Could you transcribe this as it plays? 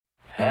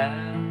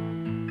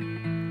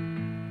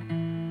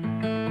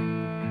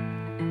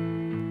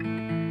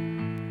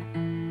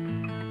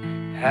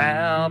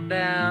How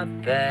about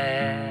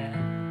that?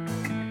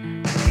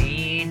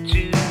 Need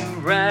to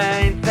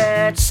write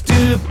that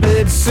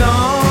stupid song.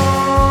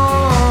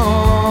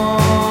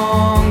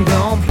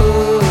 Don't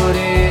put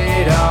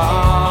it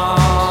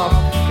off.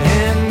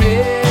 And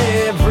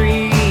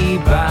everybody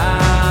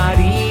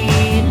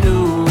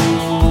knows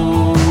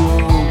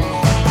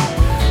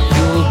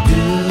you'll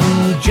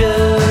do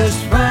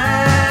just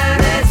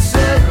fine. It's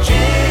a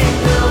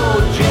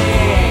jingle,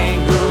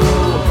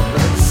 jingle,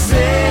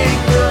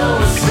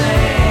 single,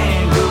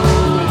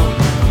 single,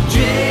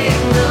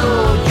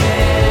 jingle,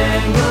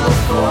 jingle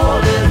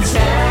for the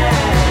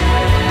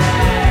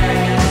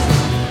time.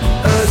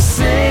 A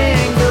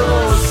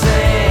single, single.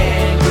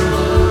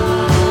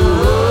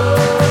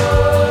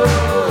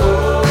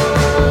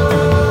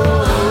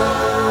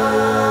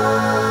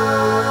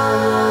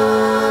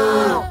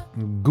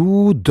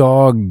 God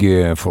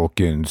dag,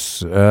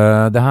 folkens.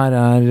 Det her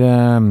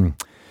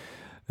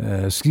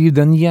Skriv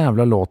Den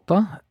Jävla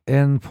Låta,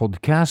 en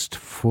podcast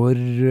for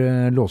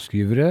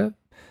låtskrivere,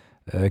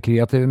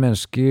 kreative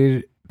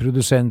mennesker,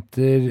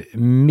 produsenter,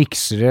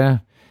 miksere,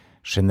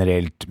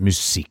 generelt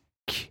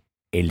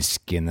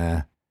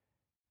musikkelskende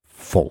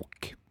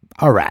folk.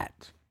 All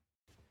right.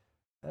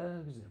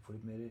 Jeg får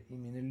litt mer i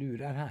mine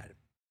lurer her.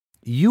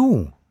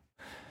 Jo,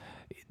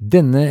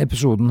 denne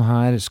episoden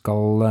her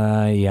skal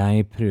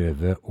jeg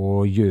prøve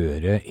å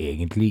gjøre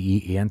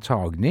egentlig i en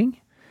tagning.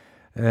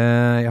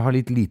 Jeg har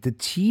litt lite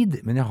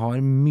tid, men jeg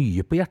har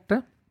mye på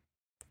hjertet.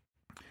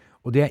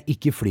 Og det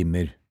ikke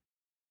flimmer.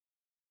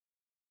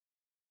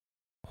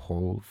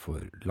 Hold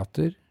for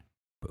latter.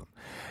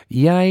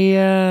 Jeg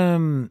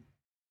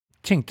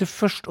tenkte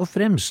først og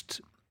fremst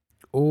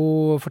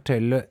å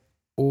fortelle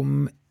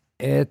om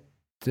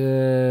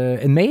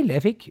en mail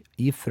jeg fikk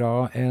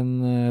fra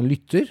en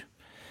lytter.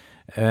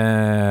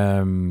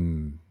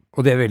 Og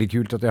det veldig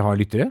kult at jeg har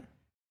lyttere.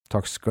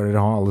 Takk skal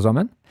dere ha alle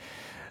sammen.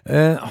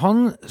 Han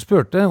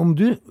spurte om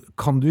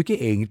kan du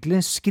ikke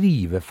egentlig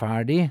skrive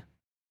ferdig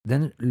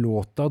den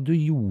låta du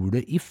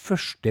gjorde i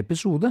første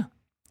episode?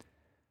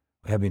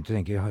 Og jeg begynte å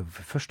tenke,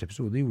 første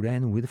episode gjorde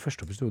jeg noe i det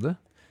første episode.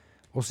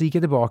 Og så gikk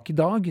jeg tilbake i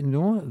dag,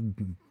 nå,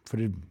 for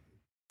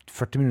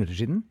 40 minutter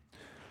siden,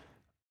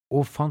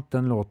 og fant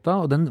den låta,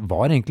 og den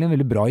var egentlig en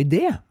veldig bra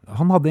idé.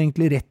 Han hadde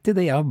egentlig rett i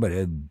det, jeg har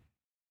bare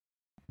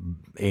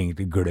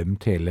egentlig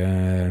glemt hele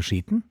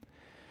skiten.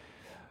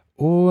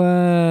 Og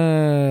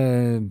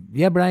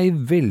jeg ble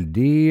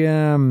veldig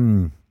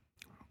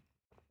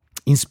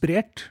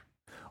inspirert,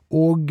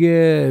 og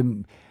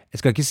jeg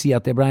skal ikke si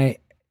at jeg ble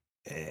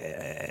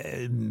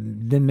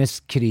den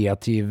mest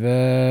kreative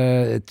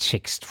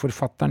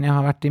tekstforfatteren jeg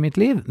har vært i mitt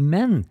liv,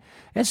 men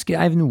jeg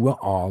skrev noe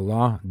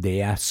la det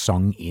jeg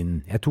sang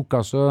inn. Jeg tok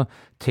altså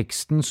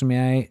teksten som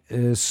jeg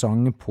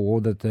sang på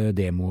dette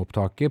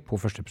demoopptaket på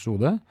første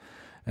episode,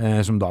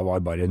 som da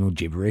var bare noe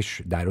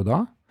gibberish der og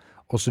da,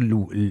 og så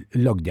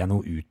lagde jeg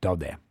noe ut av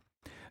det.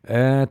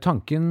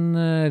 Tanken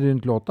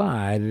rundt låta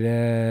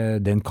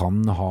den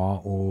kan ha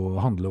å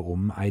handle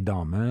om ei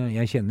dame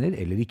jeg kjenner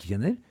eller ikke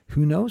kjenner.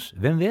 Who knows?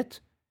 Hvem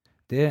vet?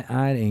 Det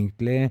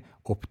egentlig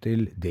opp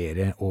til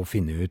dere å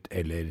finne ut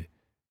eller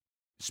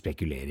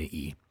spekulere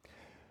i.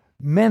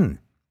 Men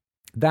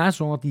det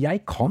sånn at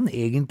jeg kan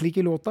egentlig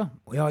ikke låta,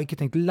 og jeg har ikke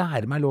tenkt å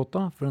lære meg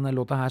låta, for denne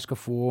låta her skal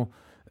få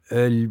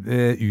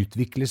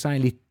utvikle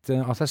seg litt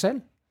av seg selv.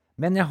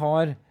 Men jeg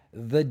har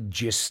the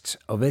gist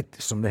of it,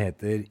 som det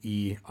heter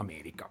i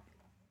Amerika.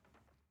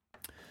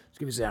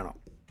 Skal vi se her nå.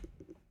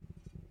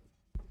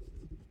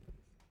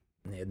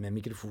 Ned med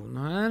mikrofonen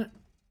her.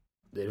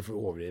 Dere får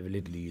overleve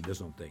litt lyd og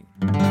sånne ting.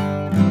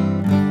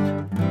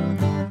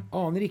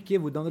 Aner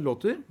ikke hvordan det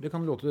låter. Det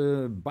kan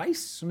låte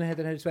beis, som det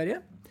heter her i Sverige.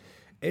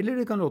 Eller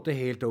det kan låte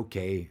helt ok,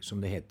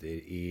 som det heter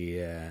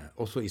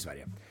også i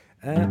Sverige.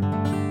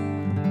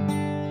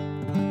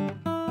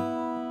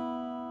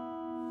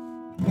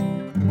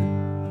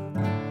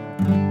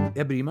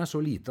 Jeg bryr meg så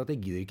lite at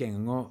jeg gidder ikke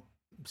engang å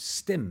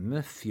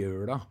stemme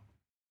fjøla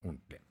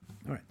ordentlig.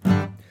 Alright.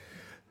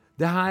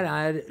 Det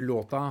her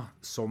låta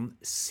som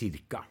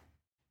cirka.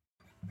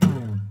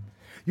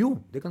 Jo,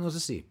 det kan jeg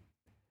også si.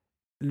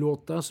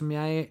 Låta som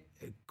jeg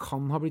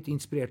kan ha blitt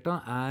inspirert av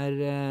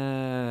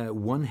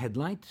One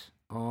Headlight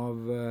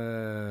av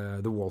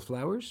The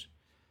Wallflowers.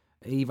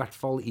 I hvert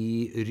fall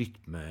i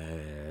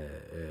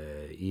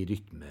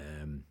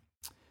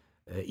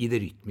det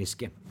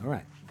rytmiske.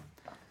 Alright.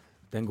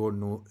 Den går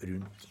nå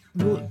rundt.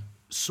 Nå,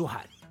 så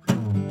her.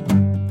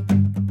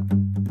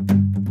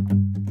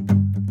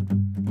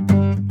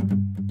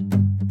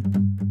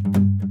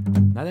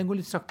 Nei, den går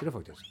litt saktere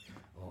faktisk.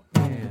 Og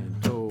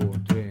 1, 2,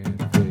 3,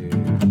 4.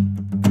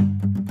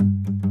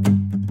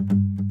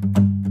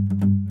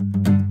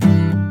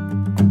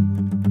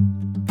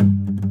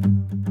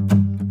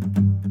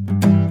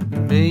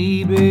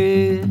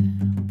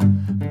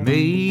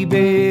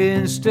 Maybe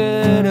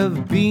instead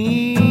of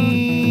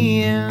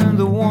being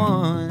the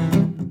one,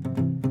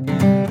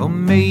 or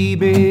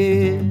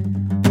maybe,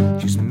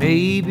 just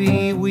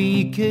maybe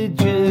we could could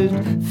just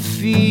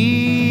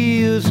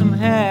feel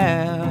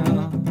somehow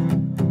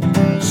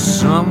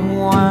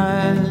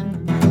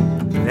someone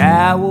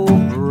that will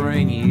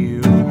bring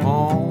you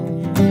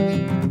home,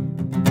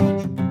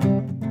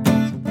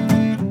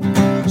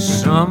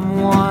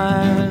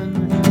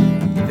 someone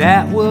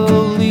that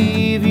will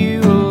leave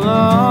you alone,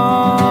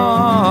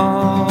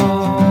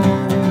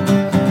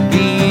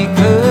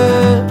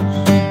 because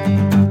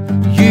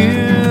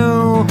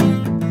you,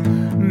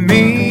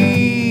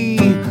 me,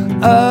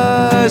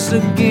 us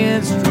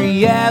against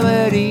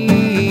reality.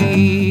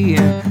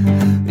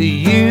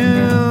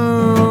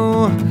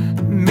 You,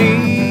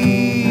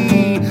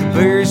 me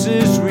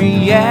versus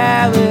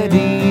reality.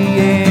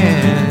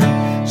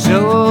 And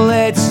so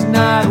let's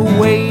not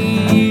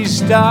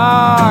waste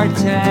our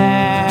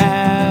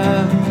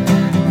time.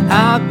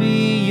 I'll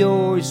be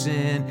yours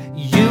and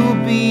you'll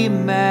be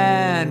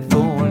mine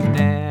for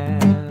now.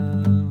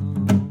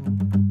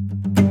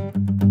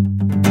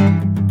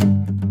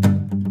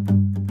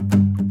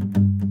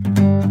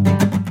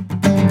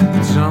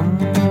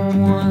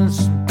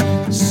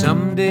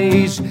 Some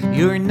days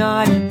you're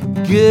not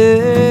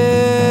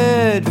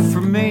good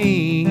for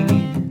me.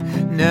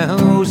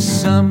 No,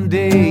 some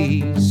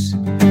days,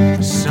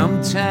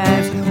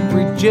 sometimes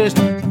we're just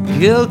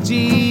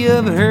guilty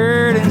of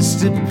hurt and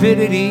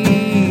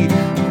stupidity.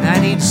 And I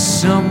need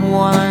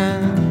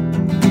someone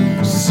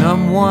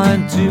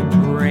to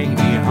bring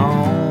me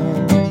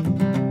home.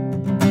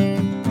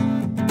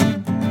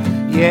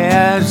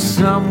 Yeah,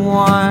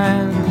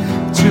 someone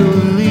to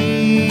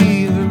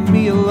leave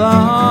me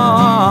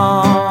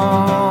alone.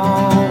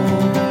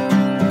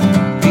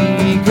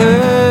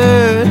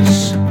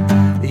 Because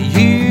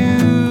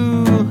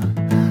you,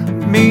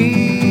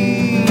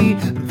 me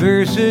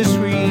versus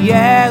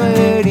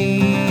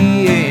reality.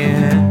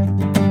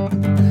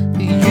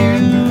 And you,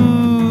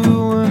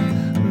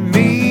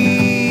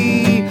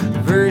 me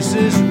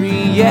versus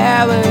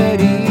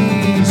reality.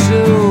 So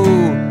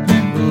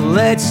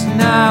let's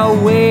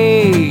not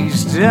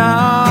waste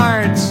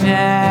our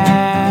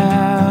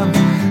time.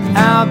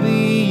 I'll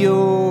be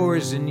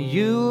yours and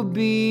you'll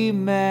be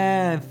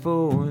mine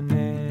for now.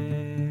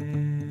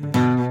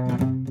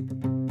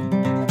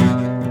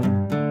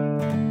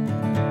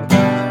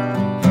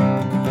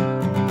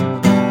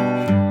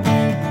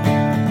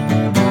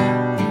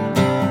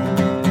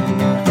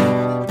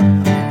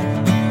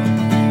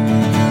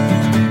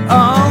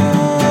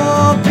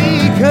 Oh,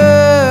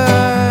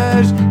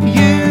 because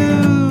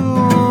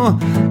you,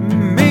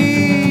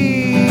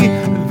 me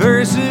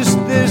versus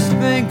this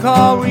thing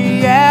called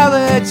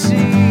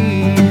reality.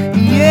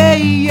 Yeah,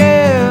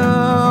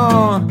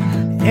 yeah,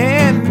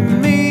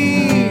 and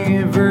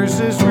me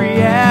versus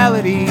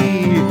reality.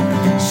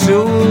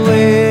 So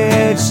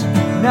let's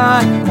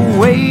not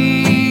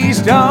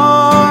waste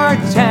our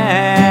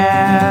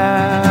time.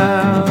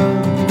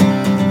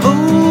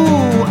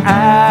 Ooh,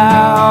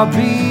 I'll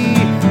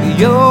be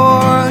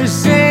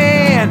yours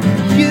and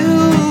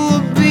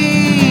you'll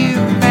be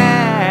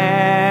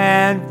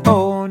mine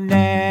for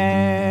now.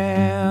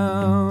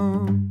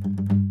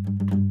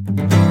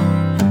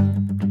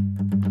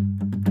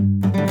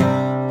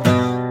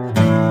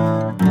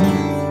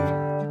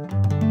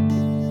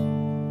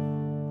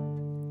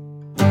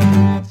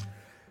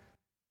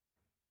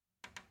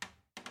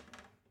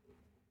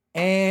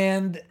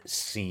 And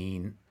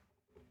scene.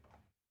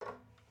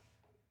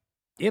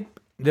 Jepp,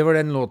 det var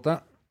den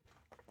låta.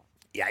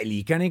 Jeg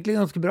liker den egentlig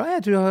ganske bra.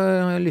 Jeg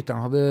tror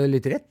lytteren hadde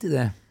litt rett i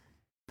det.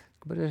 Jeg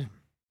skal bare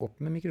opp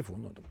med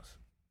mikrofonen nå, Thomas.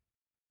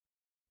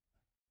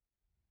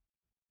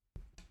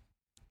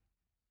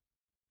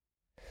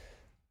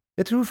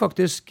 Jeg tror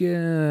faktisk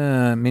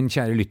min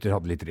kjære lytter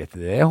hadde litt rett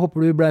i det. Jeg håper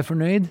du ble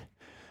fornøyd.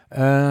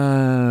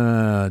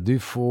 Du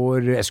får,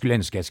 jeg skulle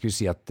ønske jeg skulle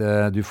si at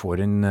du får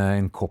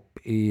en kopp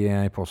i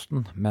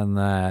posten, men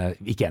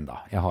ikke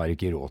enda. Jeg har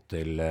ikke råd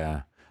til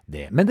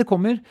det. Men det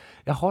kommer.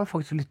 Jeg har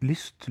faktisk litt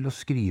lyst til å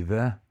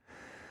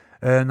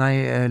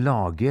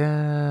lage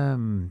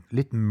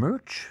litt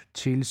merch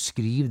til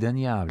Skriv Den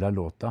Jävla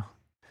Låta.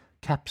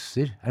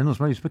 Capser. Er det noen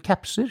som har lyst på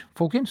capser,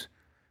 folkens?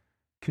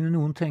 Kunne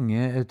noen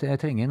trenge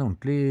en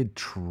ordentlig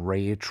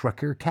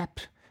trucker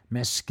cap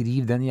med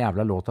Skriv Den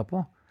Jävla Låta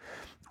på?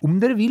 Om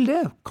dere vil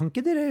det, kan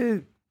ikke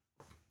dere...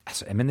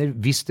 Altså, jeg mener,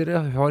 hvis dere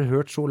har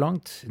hørt så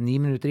langt, 9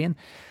 minutter inn,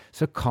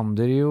 så kan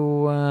dere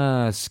jo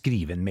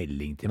skrive en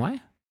melding til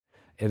meg.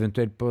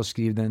 Eventuelt på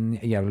Skriv Den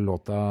Jävla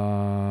Låta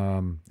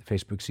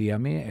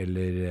Facebook-siden mi,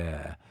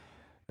 eller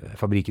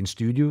Fabrikken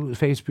Studio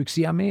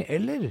Facebook-siden mi,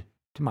 eller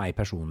til meg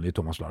personlig,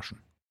 Thomas Larsen.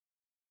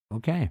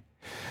 Ok.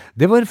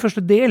 Det var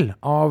første del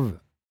av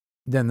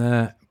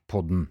denne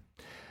podden.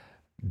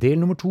 Del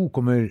nummer 2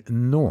 kommer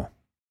nå.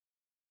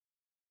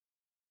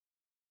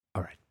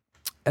 Alright.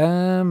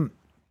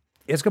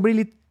 Jeg skal bli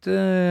litt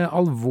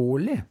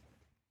alvorlig,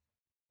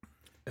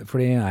 for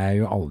det er jeg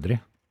jo aldri.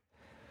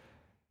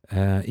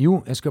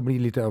 Jeg skal bli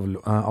litt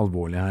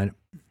alvorlig her.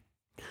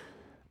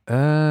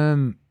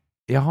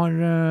 Jeg har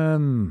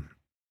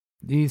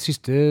de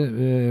siste,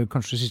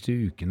 kanskje de siste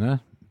ukene,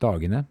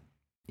 dagene,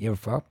 i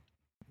hvert fall,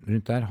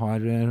 rundt der har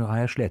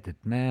jeg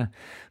slitet med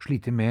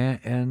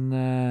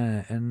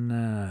en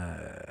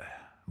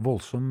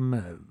voldsom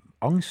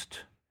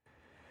angst.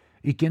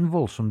 Ikke en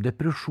voldsom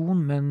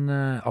depresjon, men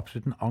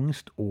absolutt en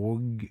angst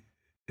og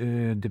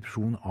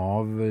depresjon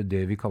av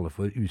det vi kaller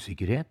for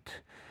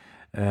usikkerhet.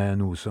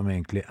 Noe som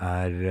egentlig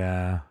er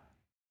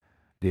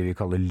det vi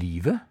kaller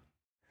livet.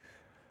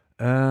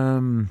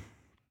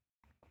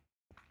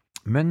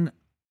 Men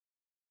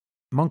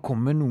man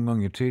kommer noen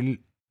ganger til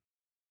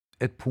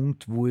et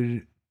punkt hvor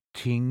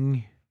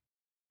ting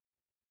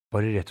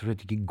bare rett og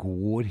slett ikke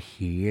går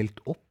helt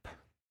opp.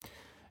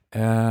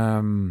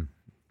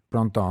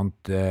 Blant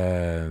annet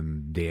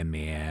det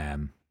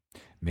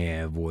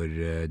med vår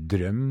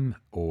drøm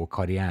og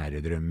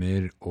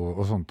karrieredrømmer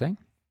og sånne ting.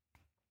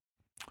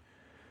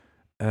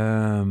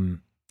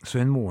 Så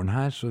en morgen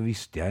her så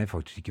visste jeg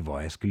faktisk ikke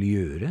hva jeg skulle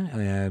gjøre.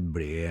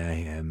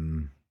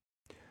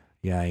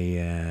 Jeg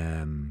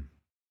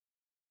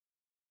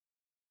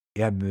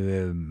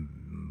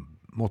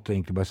måtte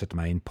egentlig bare sette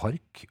meg i en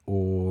park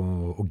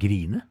og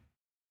grine.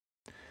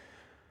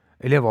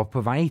 Eller jeg var på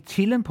vei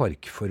til en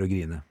park for å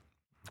grine,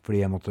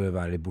 fordi jeg måtte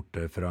være litt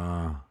borte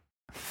fra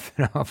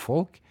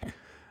folk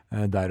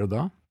der og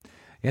da.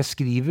 Jeg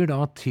skriver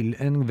da til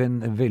en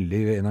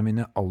av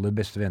mine aller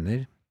beste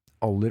venner,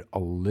 aller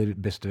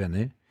beste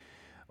venner,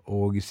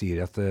 og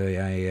sier at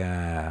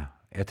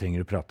jeg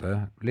trenger å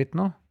prate litt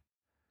nå.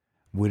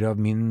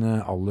 Hvorav min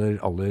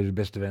aller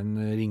beste venn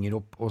ringer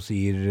opp og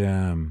sier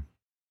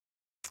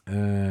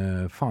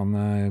faen,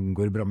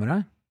 går det bra med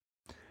deg?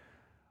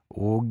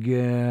 Og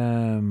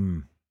ja,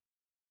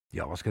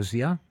 hva skal jeg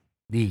si, ja?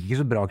 Det gikk ikke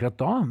så bra akkurat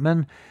da,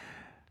 men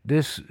det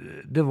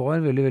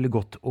var veldig, veldig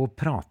godt å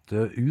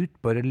prate ut,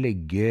 bare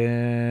legge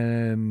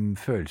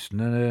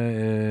følelsene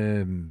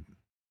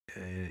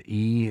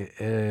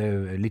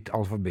litt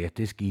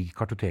alfabetisk i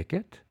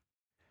kartoteket,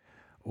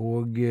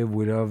 og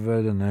hvorav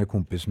denne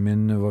kompisen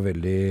min var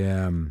veldig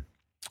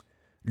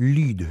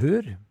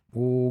lydhør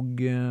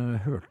og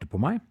hørte på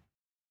meg.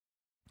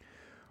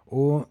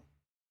 Og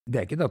det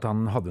er ikke det at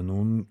han hadde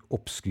noen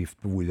oppskrift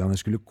på hvordan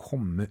jeg skulle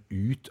komme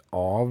ut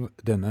av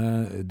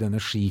denne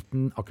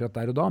skiten akkurat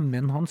der og da,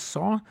 men han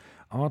sa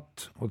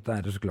at, og det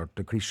er så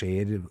klart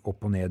klisjeer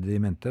opp og ned i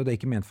mente, og det er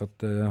ikke ment for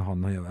at han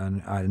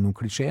er noen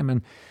klisjé, men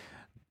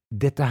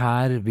dette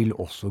her vil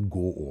også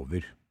gå over,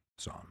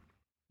 sa han.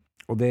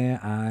 Og det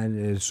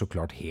er så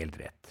klart helt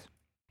rett.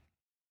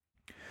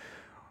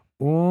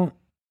 Og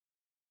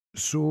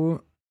så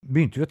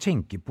begynte vi å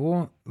tenke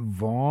på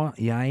hva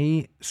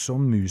jeg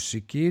som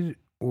musiker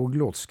og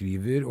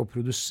låtskriver og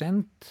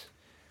produsent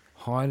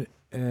har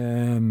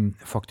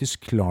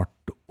faktisk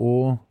klart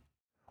å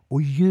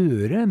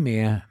gjøre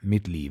med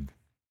mitt liv.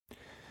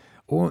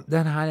 Og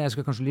det her jeg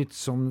skal kanskje litt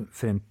sånn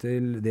frem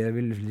til, det jeg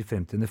vil litt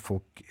frem til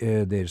folk,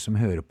 dere som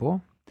hører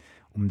på,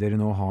 om dere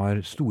nå har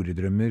store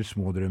drømmer,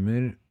 små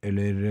drømmer,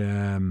 eller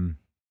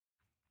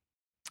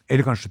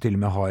kanskje til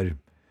og med har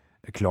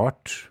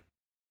klart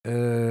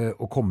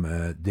å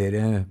komme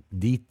dere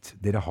dit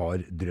dere har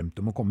drømt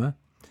om å komme,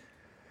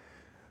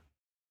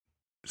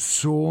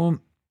 så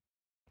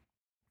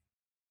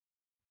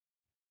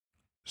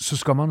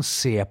skal man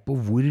se på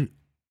hvor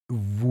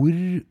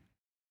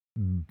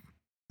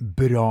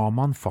bra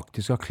man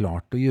faktisk har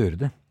klart å gjøre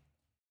det.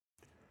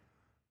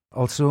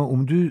 Altså,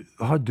 om du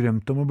har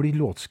drømt om å bli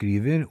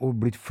låtskriver og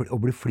bli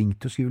flink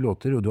til å skrive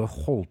låter, og du har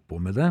holdt på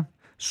med det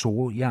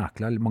så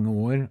jækla mange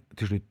år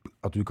til slutt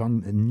at du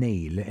kan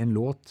naile en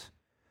låt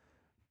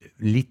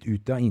litt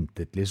ut av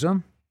intet,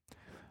 liksom,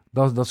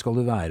 da skal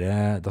du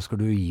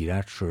gi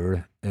deg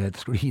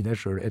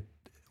selv et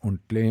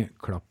ordentlig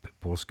klapp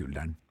på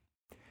skulderen.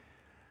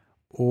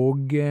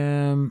 Og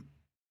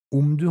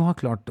om du har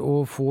klart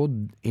å få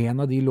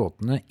en av de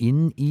låtene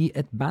inn i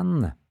et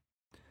band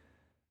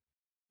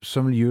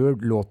som gjør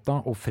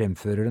låta og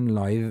fremfører den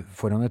live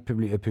foran et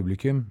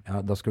publikum,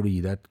 ja, da skal du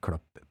gi deg et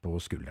klapp på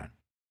skulderen.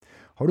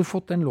 Har du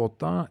fått den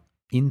låta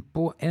inn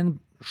på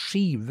en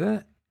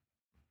skive,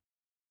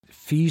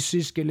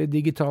 fysisk eller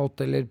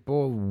digitalt, eller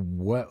på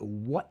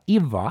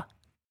whatever,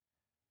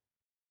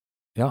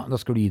 ja, da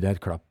skal du gi deg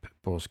et klapp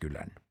på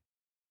skulderen.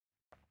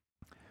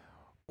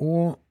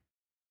 Og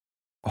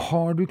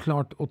har du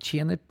klart å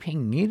tjene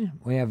penger,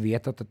 og jeg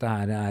vet at dette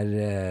her er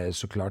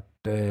så klart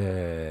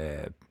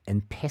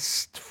en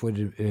pest for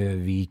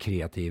vi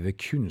kreative,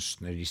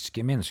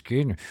 kunstneriske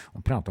mennesker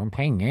å prate om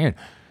penger,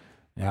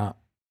 ja,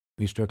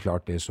 hvis du har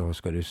klart det, så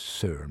skal du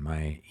søren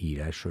meg gi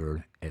deg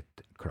selv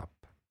et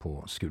klapp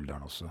på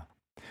skulderen også.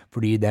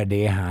 Fordi det er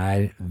det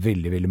her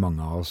veldig, veldig mange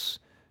av oss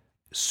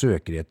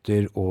søker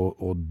etter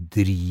og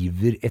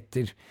driver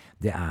etter.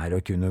 Det er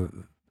å kunne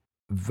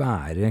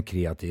være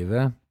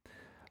kreative,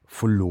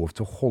 få lov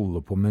til å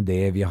holde på med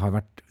det vi har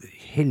vært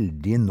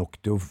heldige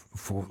nok til å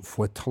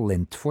få et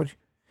talent for.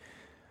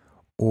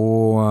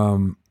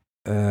 Og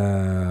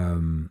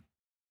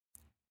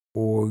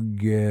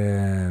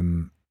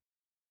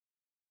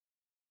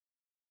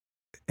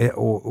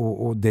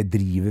det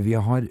drivet vi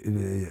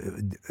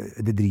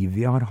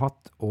har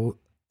hatt,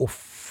 og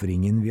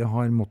offringen vi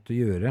har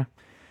måttet gjøre,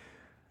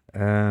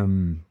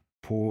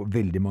 på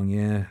veldig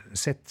mange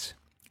sett.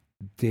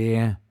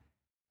 Det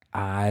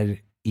er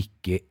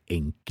ikke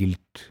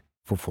enkelt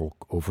for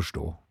folk å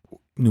forstå.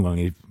 Noen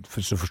ganger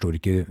så forstår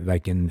ikke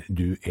hverken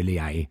du eller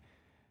jeg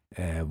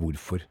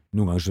hvorfor.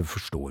 Noen ganger så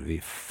forstår vi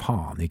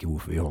faen ikke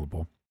hvorfor vi holder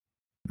på.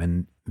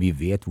 Men vi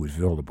vet hvorfor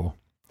vi holder på.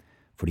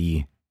 Fordi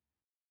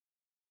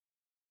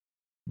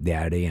det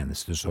er det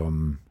eneste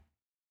som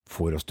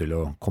får oss til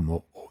å komme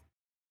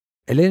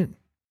eller,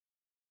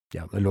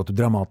 ja, det låter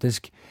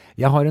dramatisk.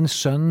 Jeg har en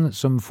sønn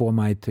som får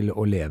meg til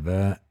å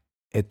leve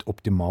et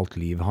optimalt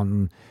liv.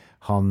 Han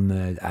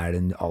er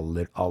den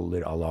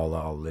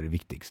aller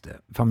viktigste.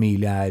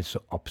 Familie er så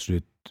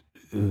absolutt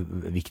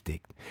viktig.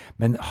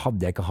 Men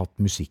hadde jeg ikke hatt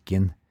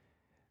musikken,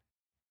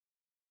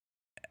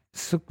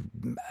 så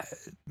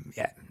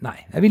nei,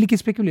 jeg vil ikke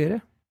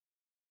spekulere.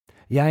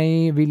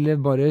 Jeg ville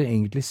bare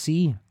egentlig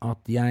si at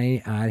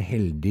jeg er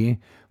heldig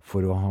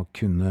for å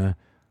kunne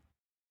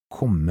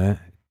komme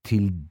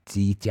til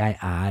dit jeg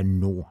er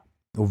nå.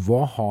 Og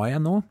hva har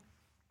jeg nå?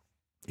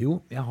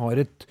 Jo, jeg har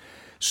et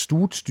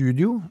stort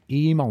studio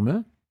i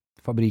Malmö,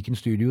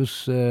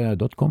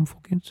 fabrikenstudios.com,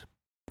 folkens.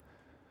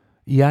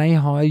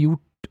 Jeg har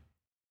gjort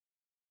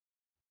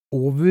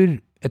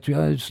jeg tror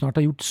jeg snart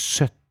har gjort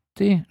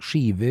 70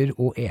 skiver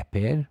og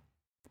EP-er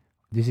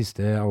de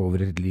siste over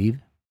et liv.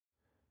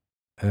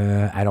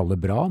 Er alle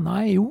bra?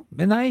 Nei, jo,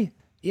 men nei,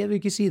 jeg vil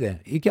ikke si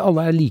det. Ikke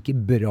alle er like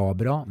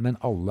bra, men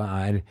alle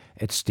er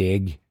et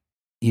steg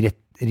i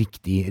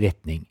riktig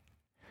retning.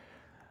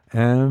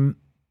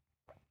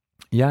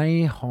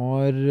 Jeg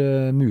har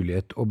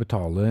mulighet å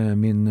betale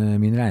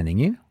mine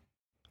regninger.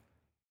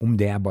 Om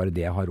det er bare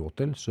det jeg har råd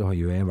til, så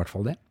gjør jeg i hvert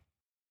fall det.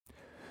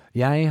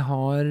 Jeg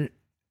har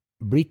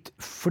blitt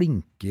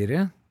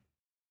flinkere,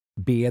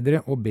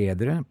 bedre og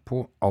bedre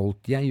på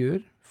alt jeg gjør,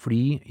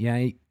 fordi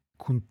jeg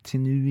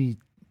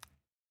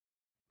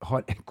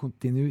har en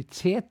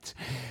kontinuitet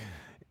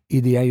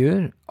i det jeg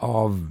gjør,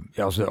 for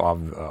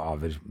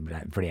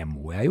det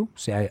må jeg jo,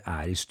 så jeg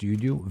er i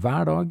studio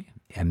hver dag,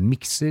 jeg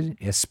mixer,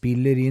 jeg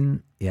spiller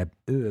inn, jeg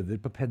øver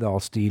på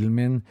pedalstilen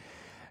min,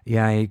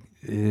 jeg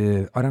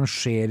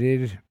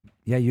arrangerer,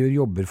 jeg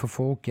gjør jobber for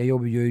folk, jeg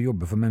gjør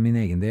jobber for meg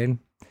min egen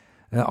del.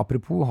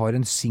 Apropos, har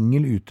en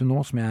single ute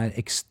nå som jeg er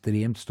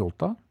ekstremt stolt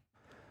av.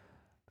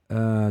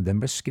 Den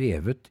ble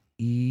skrevet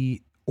i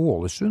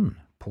Ålesund,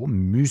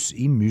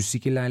 i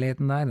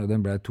musikerleiligheten der, og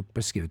den ble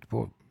skrevet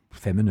på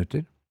 5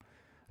 minutter.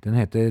 Den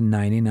heter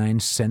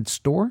 99 Cent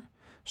Store,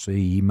 så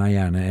gi meg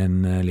gjerne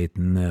en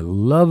liten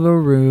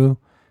loveroo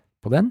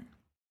på den,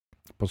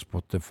 på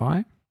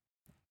Spotify,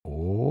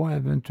 og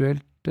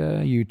eventuelt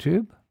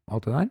YouTube,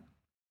 alt det der.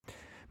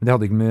 Men det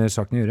hadde ikke med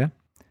saken å gjøre.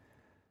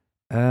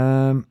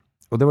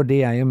 Og det var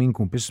det jeg og min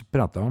kompis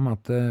pratet om,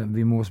 at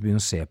vi må begynne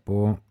å se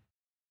på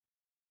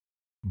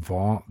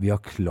hva vi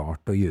har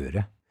klart å gjøre,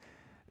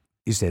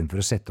 i stedet for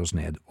å sette oss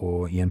ned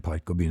i en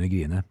park og begynne å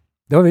grine.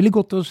 Det var veldig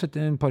godt å sette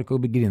i en park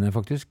og grine,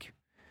 faktisk.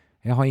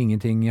 Jeg har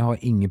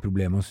ingen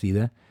problem med å si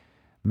det,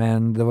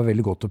 men det var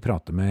veldig godt å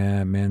prate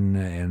med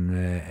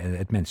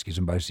et menneske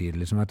som bare sier,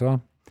 liksom, vet du hva,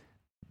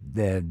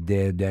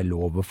 det er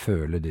lov å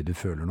føle det du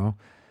føler nå,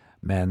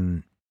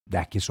 men det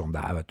er ikke sånn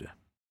det er, vet du.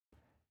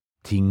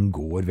 Ting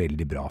går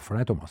veldig bra for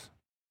deg, Thomas.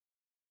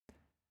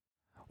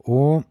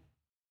 Og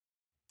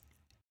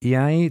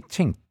jeg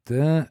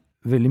tenkte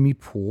veldig mye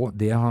på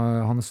det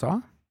han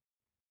sa.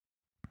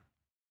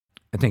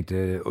 Jeg tenkte,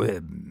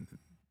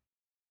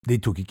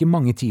 det tok ikke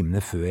mange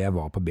timene før jeg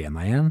var på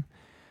bena igjen,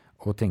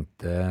 og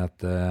tenkte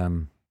at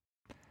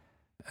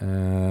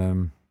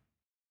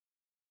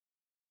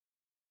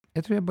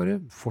jeg tror jeg bare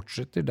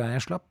fortsetter der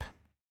jeg slapp.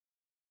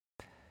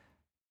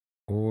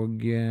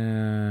 Og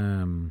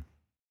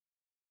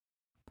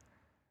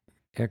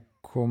jeg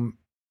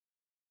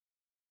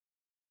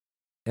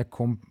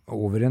kom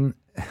over en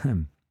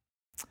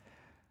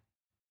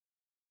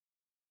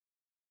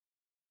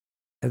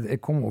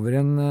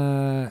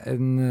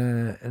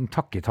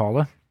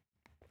takketale.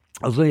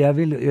 Altså, jeg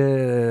vil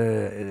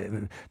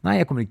nei,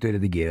 jeg kommer ikke til å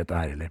redigere dette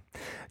her heller.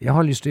 Jeg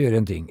har lyst til å gjøre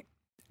en ting.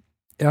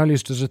 Jeg har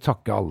lyst til å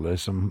takke alle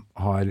som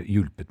har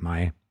hjulpet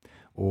meg,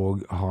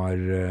 og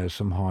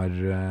som har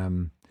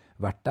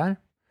vært der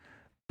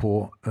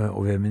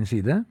og ved min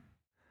side,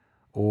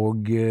 og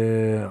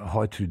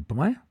har trodd på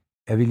meg.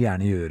 Jeg vil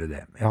gjerne gjøre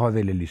det. Jeg har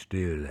veldig lyst til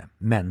å gjøre det.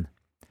 Men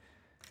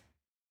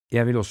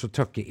jeg vil også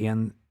takke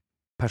en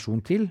person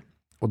til,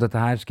 og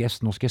dette her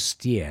nå skal jeg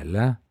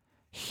stjele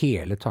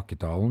hele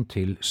takketalen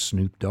til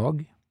Snoop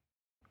Dogg.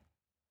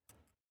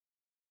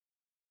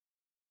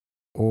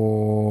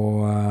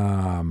 Og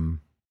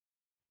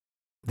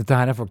dette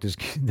her er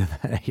faktisk den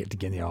her er helt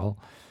genial.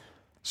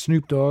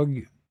 Snoop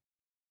Dogg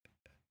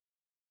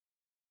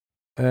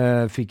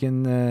han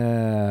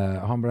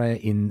ble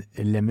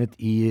innlemmet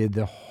i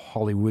The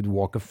Hollywood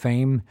Walk of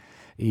Fame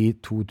i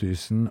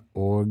 2018,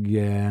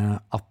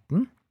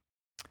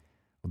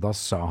 og da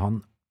sa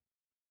han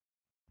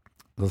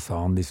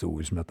disse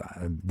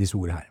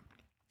ord her.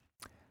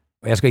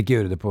 Og jeg skal ikke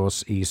gjøre det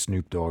i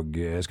Snoop Dogg,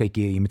 jeg skal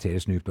ikke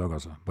imitere Snoop Dogg,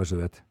 altså, bare så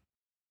du vet.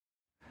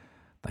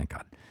 Thank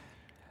God.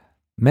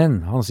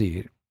 Men han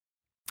sier,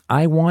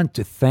 I want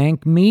to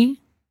thank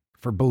me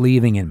for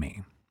believing in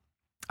me.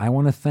 I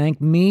want to thank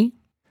me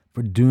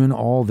for doing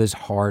all this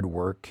hard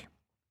work.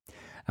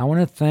 I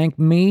want to thank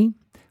me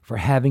for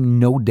having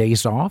no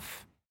days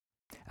off.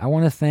 I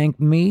want to thank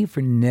me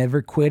for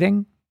never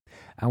quitting.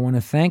 I want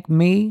to thank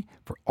me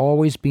for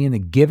always being a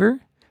giver,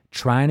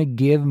 trying to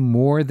give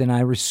more than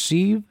I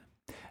receive.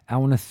 I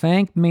want to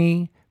thank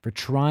me for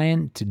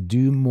trying to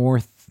do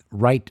more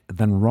right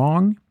than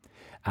wrong.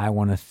 I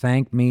want to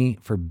thank me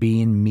for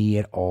being me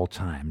at all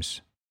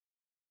times.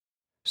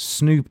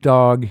 Snoop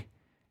Dogg,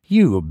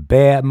 you a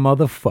bad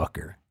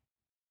motherfucker,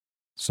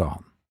 sa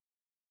han.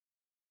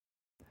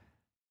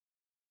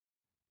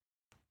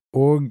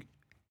 Og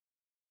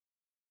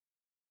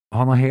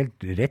han har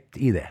helt rett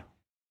i det.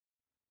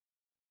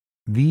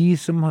 Vi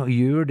som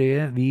gjør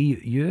det vi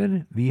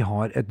gjør, vi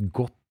har et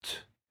godt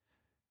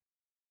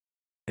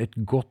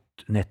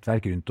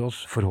nettverk rundt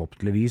oss,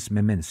 forhåpentligvis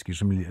med mennesker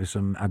som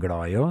er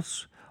glad i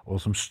oss, og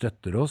som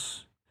støtter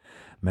oss,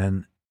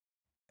 men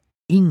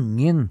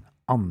ingen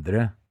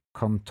andre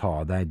kan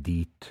ta deg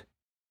dit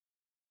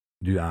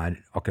du er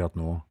akkurat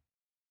nå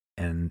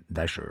enn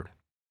deg selv.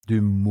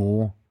 Du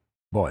må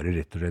bare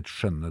rett og slett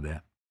skjønne det.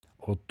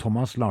 Og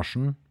Thomas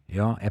Larsen,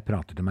 ja, jeg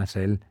prater til meg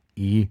selv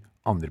i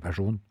andre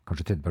person,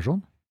 kanskje tredje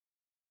person.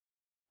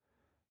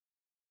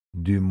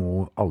 Du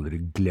må aldri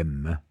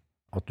glemme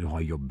at du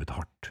har jobbet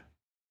hardt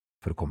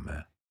for å komme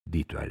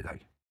dit du er i dag.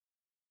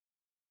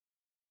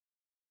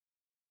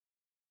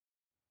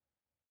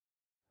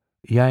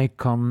 Jeg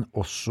kan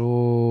også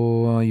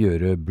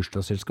gjøre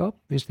bursdagsselskap,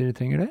 hvis dere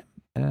trenger det.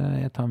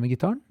 Jeg tar med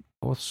gitaren,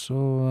 og så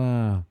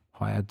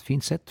har jeg et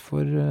fint sett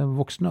for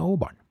voksne og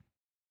barn.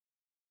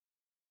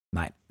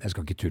 Nei, jeg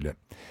skal ikke tulle.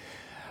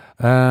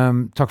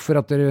 Takk for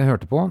at dere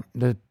hørte på,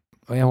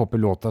 og jeg håper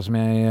låta som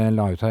jeg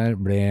la ut her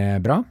ble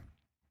bra.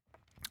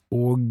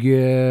 Og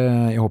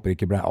jeg håper det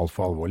ikke ble alt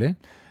for alvorlig.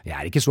 Jeg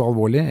er ikke så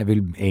alvorlig, jeg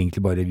vil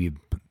egentlig bare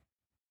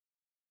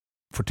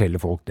fortelle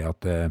folk det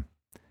at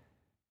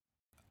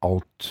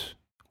alt,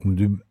 om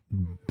du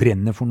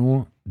brenner for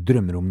noe,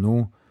 drømmer om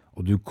noe,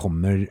 og du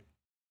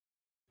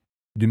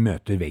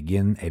møter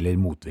veggen, eller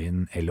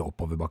motvind, eller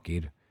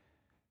oppoverbakker,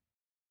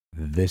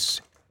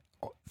 this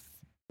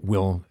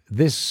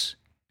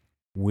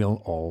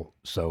will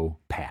also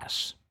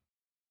pass.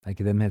 Er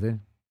ikke det den heter?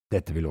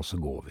 Dette vil også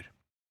gå over.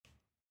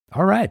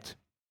 All right.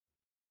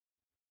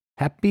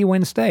 Happy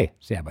Wednesday,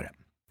 sier jeg bare.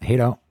 Hei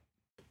da.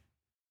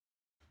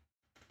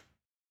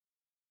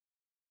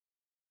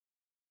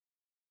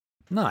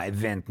 Nei,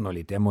 vent nå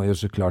litt. Jeg må jo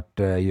så klart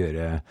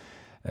gjøre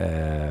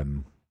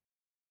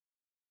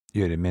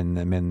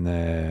min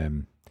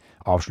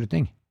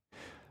avslutning.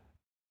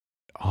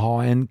 Ha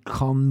en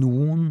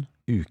kanon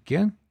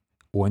uke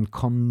og en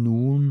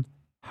kanon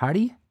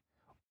helg,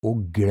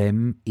 og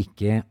glem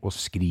ikke å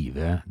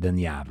skrive den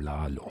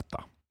jævla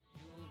låta.